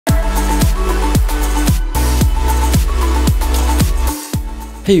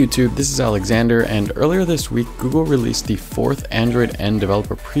Hey YouTube, this is Alexander, and earlier this week Google released the 4th Android N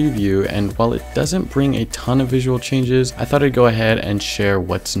developer preview, and while it doesn't bring a ton of visual changes, I thought I'd go ahead and share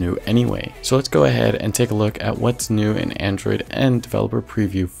what's new anyway. So let's go ahead and take a look at what's new in Android N developer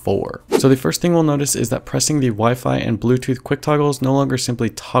preview 4. So the first thing we'll notice is that pressing the Wi-Fi and Bluetooth quick toggles no longer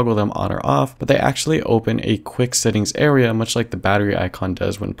simply toggle them on or off, but they actually open a quick settings area much like the battery icon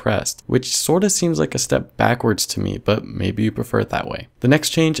does when pressed, which sort of seems like a step backwards to me, but maybe you prefer it that way. The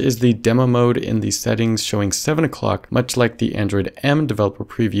next change is the demo mode in the settings showing 7 o'clock, much like the Android M developer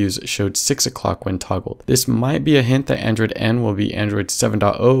previews showed 6 o'clock when toggled. This might be a hint that Android N will be Android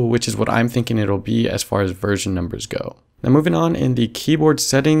 7.0, which is what I'm thinking it'll be as far as version numbers go. Now moving on, in the keyboard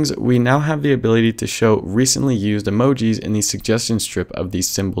settings, we now have the ability to show recently used emojis in the suggestion strip of the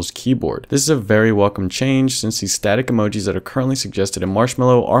symbols keyboard. This is a very welcome change since the static emojis that are currently suggested in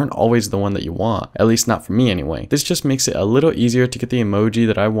Marshmallow aren't always the one that you want, at least not for me anyway. This just makes it a little easier to get the emoji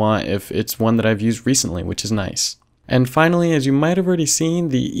that I want if it's one that I've used recently, which is nice. And finally, as you might have already seen,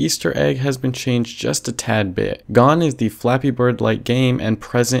 the Easter egg has been changed just a tad bit. Gone is the Flappy Bird-like game, and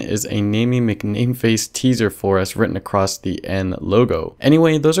present is a Namey McNameface teaser for us written across the N logo.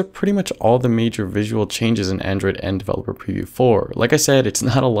 Anyway, those are pretty much all the major visual changes in Android N Developer Preview 4. Like I said, it's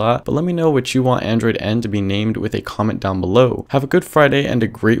not a lot, but let me know what you want Android N to be named with a comment down below. Have a good Friday and a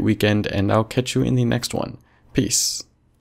great weekend, and I'll catch you in the next one. Peace.